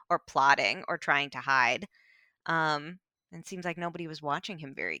understanding or plotting or trying to hide. And it seems like nobody was watching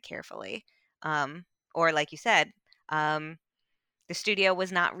him very carefully. Or like you said, the studio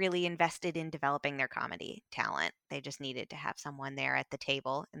was not really invested in developing their comedy talent. They just needed to have someone there at the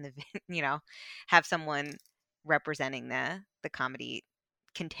table and have someone representing the comedy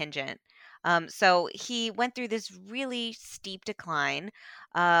contingent. So he went through this really steep decline.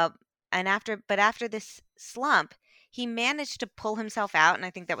 And after this slump, he managed to pull himself out. And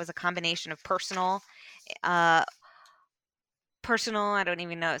I think that was a combination of uh, I don't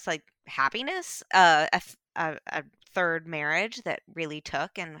even know, it's like happiness, a third marriage that really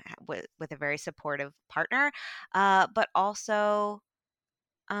took, and with a very supportive partner, but also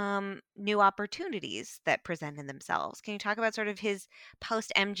new opportunities that presented themselves. Can you talk about sort of his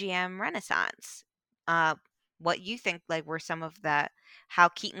post MGM renaissance? What you think like were some of how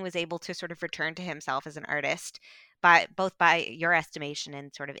Keaton was able to sort of return to himself as an artist, both by your estimation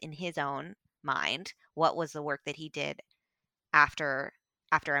and sort of in his own mind? What was the work that he did after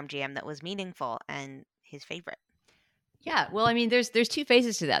MGM that was meaningful and his favorite? Yeah, well, I mean, there's two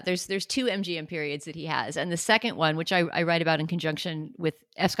phases to that. There's two MGM periods that he has, and the second one, which I write about in conjunction with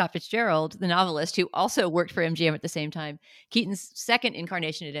F. Scott Fitzgerald, the novelist, who also worked for MGM at the same time. Keaton's second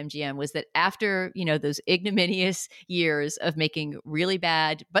incarnation at MGM was that after those ignominious years of making really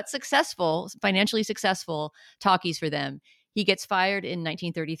bad but financially successful talkies for them, he gets fired in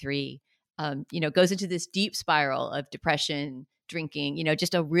 1933. Goes into this deep spiral of depression, drinking,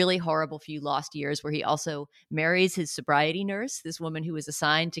 just a really horrible few lost years, where he also marries his sobriety nurse, this woman who was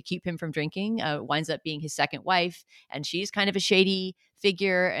assigned to keep him from drinking, winds up being his second wife. And she's kind of a shady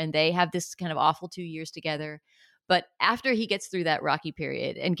figure, and they have this kind of awful 2 years together. But after he gets through that rocky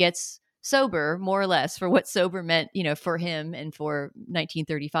period and gets sober, more or less, for what sober meant, for him and for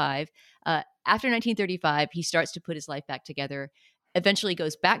 1935, after 1935, he starts to put his life back together, eventually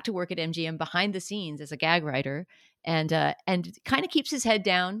goes back to work at MGM behind the scenes as a gag writer, and kind of keeps his head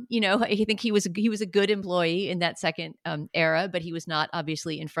down. I think he was a good employee in that second era, but he was not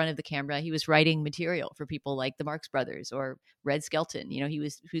obviously in front of the camera. He was writing material for people like the Marx Brothers or Red Skelton. He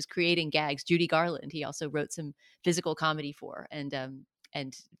was creating gags. Judy Garland, he also wrote some physical comedy for, and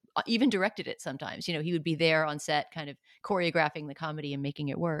even directed it sometimes. He would be there on set, kind of choreographing the comedy and making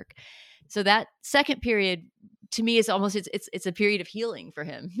it work. So that second period, to me, is almost it's a period of healing for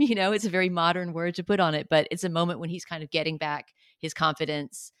him. It's a very modern word to put on it, but it's a moment when he's kind of getting back his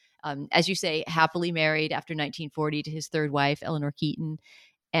confidence. As you say, happily married after 1940 to his third wife, Eleanor Keaton,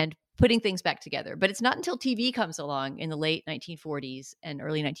 and putting things back together. But it's not until TV comes along in the late 1940s and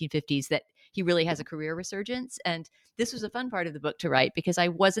early 1950s that he really has a career resurgence. And this was a fun part of the book to write, because I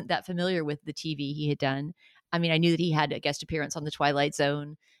wasn't that familiar with the TV he had done. I mean, I knew that he had a guest appearance on The Twilight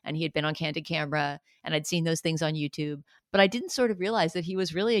Zone, and he had been on Candid Camera, and I'd seen those things on YouTube, but I didn't sort of realize that he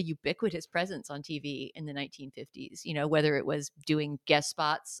was really a ubiquitous presence on TV in the 1950s, whether it was doing guest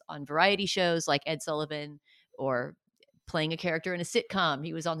spots on variety shows like Ed Sullivan, or playing a character in a sitcom.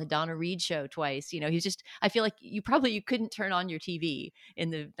 He was on the Donna Reed show twice. He's just, I feel like you couldn't turn on your TV in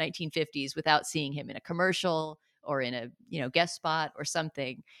the 1950s without seeing him in a commercial or in a, guest spot or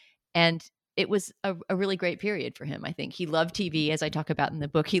something. And it was a really great period for him. I think he loved TV, as I talk about in the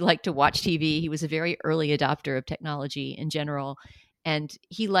book. He liked to watch TV. He was a very early adopter of technology in general, and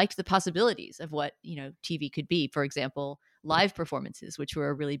he liked the possibilities of what TV could be. For example, live performances, which were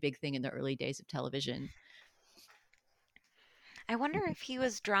a really big thing in the early days of television. I wonder if he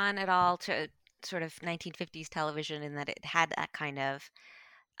was drawn at all to sort of 1950s television in that it had that kind of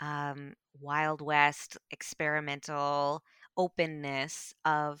Wild West experimental openness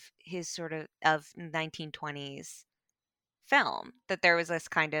of his sort of 1920s film. That there was this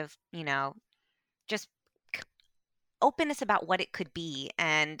kind of, just openness about what it could be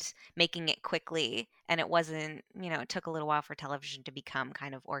and making it quickly. And it wasn't, it took a little while for television to become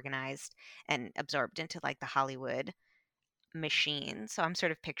kind of organized and absorbed into like the Hollywood machine. So I'm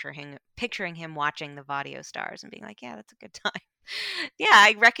sort of picturing him watching the Vadio stars and being like, yeah, that's a good time. Yeah,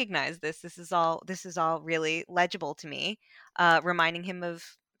 I recognize this. This is all really legible to me, reminding him of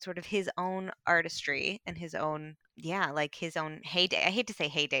sort of his own artistry and his own, yeah, like his own heyday. I hate to say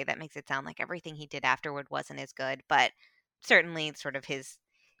heyday, that makes it sound like everything he did afterward wasn't as good, but certainly sort of his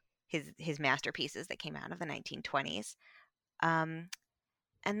masterpieces that came out of the 1920s. Um,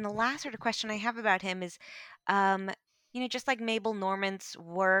 and the last sort of question I have about him is, um, just like Mabel Normand's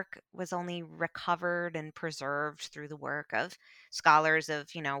work was only recovered and preserved through the work of scholars of,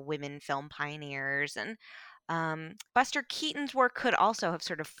 women film pioneers, and Buster Keaton's work could also have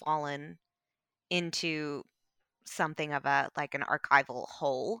sort of fallen into something of a like an archival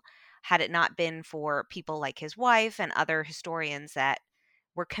hole had it not been for people like his wife and other historians that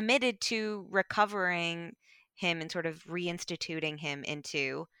were committed to recovering him and sort of reinstituting him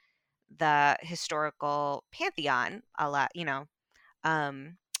into the historical pantheon a lot,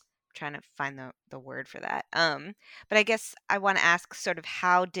 trying to find the word for that. But I guess I want to ask sort of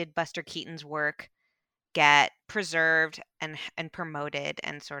how did Buster Keaton's work get preserved and promoted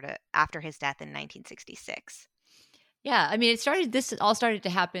and sort of after his death in 1966? Yeah, I mean, this all started to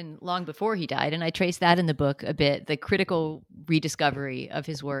happen long before he died. And I trace that in the book a bit, the critical rediscovery of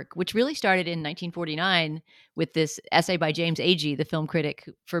his work, which really started in 1949 with this essay by James Agee, the film critic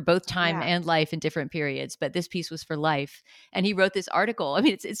for both time Yeah. and life in different periods. But this piece was for life. And he wrote this article. I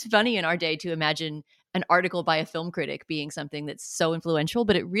mean, it's funny in our day to imagine an article by a film critic being something that's so influential,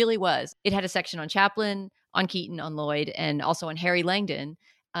 but it really was. It had a section on Chaplin, on Keaton, on Lloyd, and also on Harry Langdon.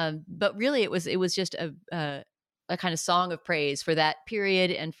 But really, it was just a kind of song of praise for that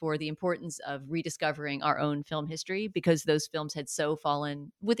period and for the importance of rediscovering our own film history, because those films had so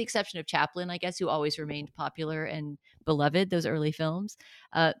fallen, with the exception of Chaplin, I guess, who always remained popular and beloved, those early films.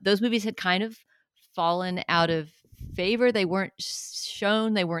 Those movies had kind of fallen out of favor. They weren't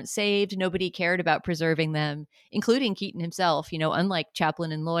shown, they weren't saved. Nobody cared about preserving them, including Keaton himself. Unlike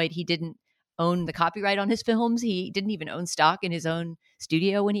Chaplin and Lloyd, he didn't own the copyright on his films. He didn't even own stock in his own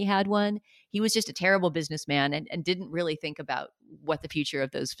studio when he had one. He was just a terrible businessman and didn't really think about what the future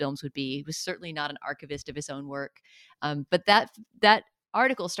of those films would be. He was certainly not an archivist of his own work. But that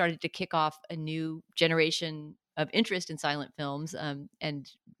article started to kick off a new generation of interest in silent films, and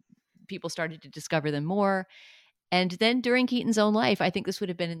people started to discover them more. And then during Keaton's own life, I think this would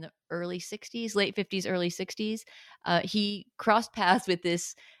have been in the early 60s, late 50s, early 60s, he crossed paths with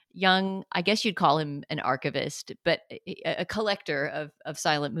this young, I guess you'd call him an archivist, but a collector of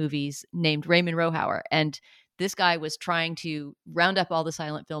silent movies named Raymond Rohauer. And this guy was trying to round up all the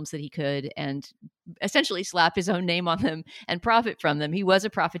silent films that he could and essentially slap his own name on them and profit from them. He was a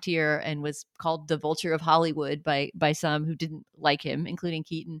profiteer and was called the Vulture of Hollywood by some who didn't like him, including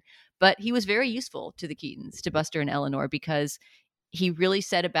Keaton. But he was very useful to the Keatons, to Buster and Eleanor, because he really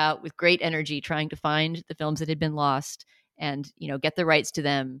set about with great energy trying to find the films that had been lost and get the rights to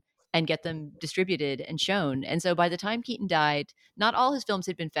them and get them distributed and shown. And so by the time Keaton died, not all his films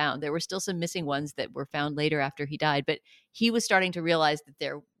had been found. There were still some missing ones that were found later after he died, but he was starting to realize that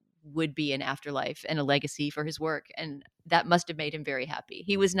there would be an afterlife and a legacy for his work. And that must have made him very happy.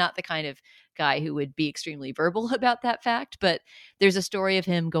 He was not the kind of guy who would be extremely verbal about that fact, but there's a story of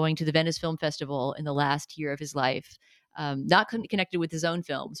him going to the Venice Film Festival in the last year of his life, not connected with his own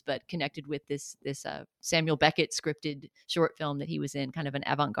films, but connected with this Samuel Beckett scripted short film that he was in, kind of an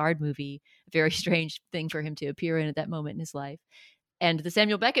avant-garde movie, a very strange thing for him to appear in at that moment in his life. And the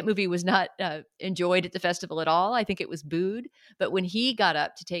Samuel Beckett movie was not enjoyed at the festival at all. I think it was booed. But when he got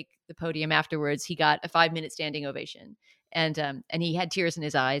up to take the podium afterwards, he got a 5-minute standing ovation. And he had tears in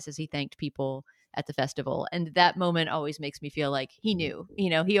his eyes as he thanked people at the festival. And that moment always makes me feel like he knew.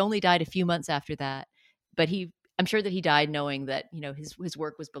 He only died a few months after that. But I'm sure that he died knowing that, his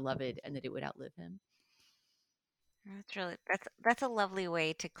work was beloved and that it would outlive him. That's a lovely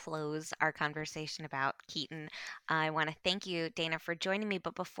way to close our conversation about Keaton. I want to thank you, Dana, for joining me.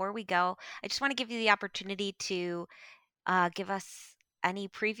 But before we go, I just want to give you the opportunity to give us any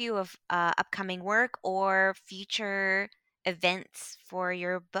preview of upcoming work or future events for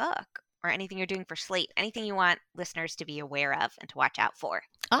your book, or anything you're doing for Slate, anything you want listeners to be aware of and to watch out for.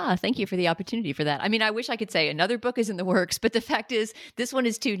 Thank you for the opportunity for that. I mean, I wish I could say another book is in the works, but the fact is this one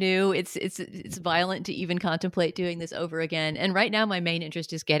is too new. It's violent to even contemplate doing this over again. And right now my main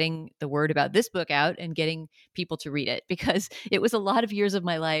interest is getting the word about this book out and getting people to read it, because it was a lot of years of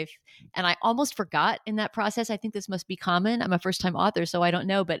my life and I almost forgot in that process. I think this must be common. I'm a first-time author, so I don't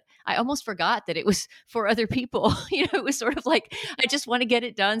know, but I almost forgot that it was for other people. It was sort of like I just want to get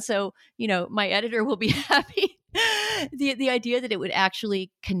it done so, my editor will be happy. The idea that it would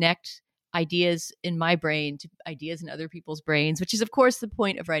actually connect ideas in my brain to ideas in other people's brains, which is of course the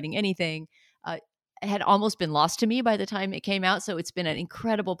point of writing anything, had almost been lost to me by the time it came out. So it's been an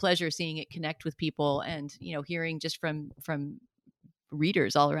incredible pleasure seeing it connect with people and hearing just from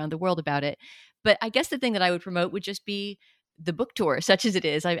readers all around the world about it. But I guess the thing that I would promote would just be the book tour, such as it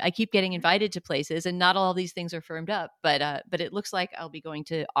is. I keep getting invited to places, and not all these things are firmed up. But it looks like I'll be going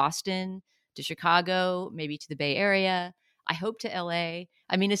to Austin, to Chicago, maybe to the Bay Area. I hope to LA.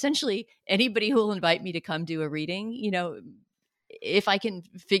 I mean, essentially, anybody who will invite me to come do a reading, if I can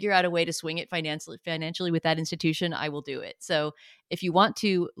figure out a way to swing it financially with that institution, I will do it. So if you want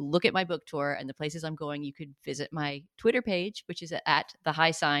to look at my book tour and the places I'm going, you could visit my Twitter page, which is at The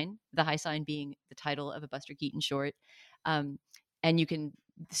High Sign being the title of a Buster Keaton short. And you can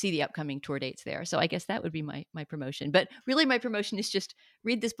see the upcoming tour dates there. So I guess that would be my promotion. But really my promotion is just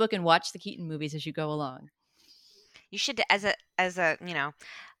read this book and watch the Keaton movies as you go along. You should, as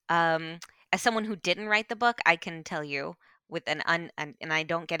someone who didn't write the book, I can tell you with and I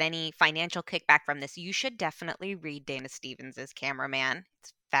don't get any financial kickback from this, you should definitely read Dana Stevens' Cameraman.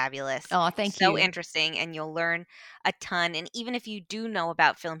 It's fabulous. Oh, thank you. So you. interesting, and you'll learn a ton. And even if you do know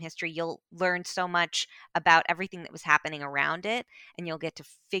about film history, you'll learn so much about everything that was happening around it, and you'll get to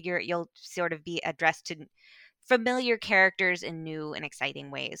you'll sort of be addressed to familiar characters in new and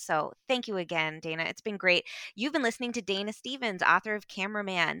exciting ways. So thank you again, Dana. It's been great. You've been listening to Dana Stevens, author of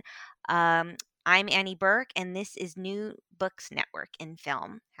Cameraman. I'm Annie Burke, and this is New Books Network in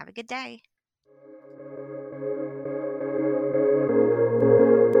Film. Have a good day.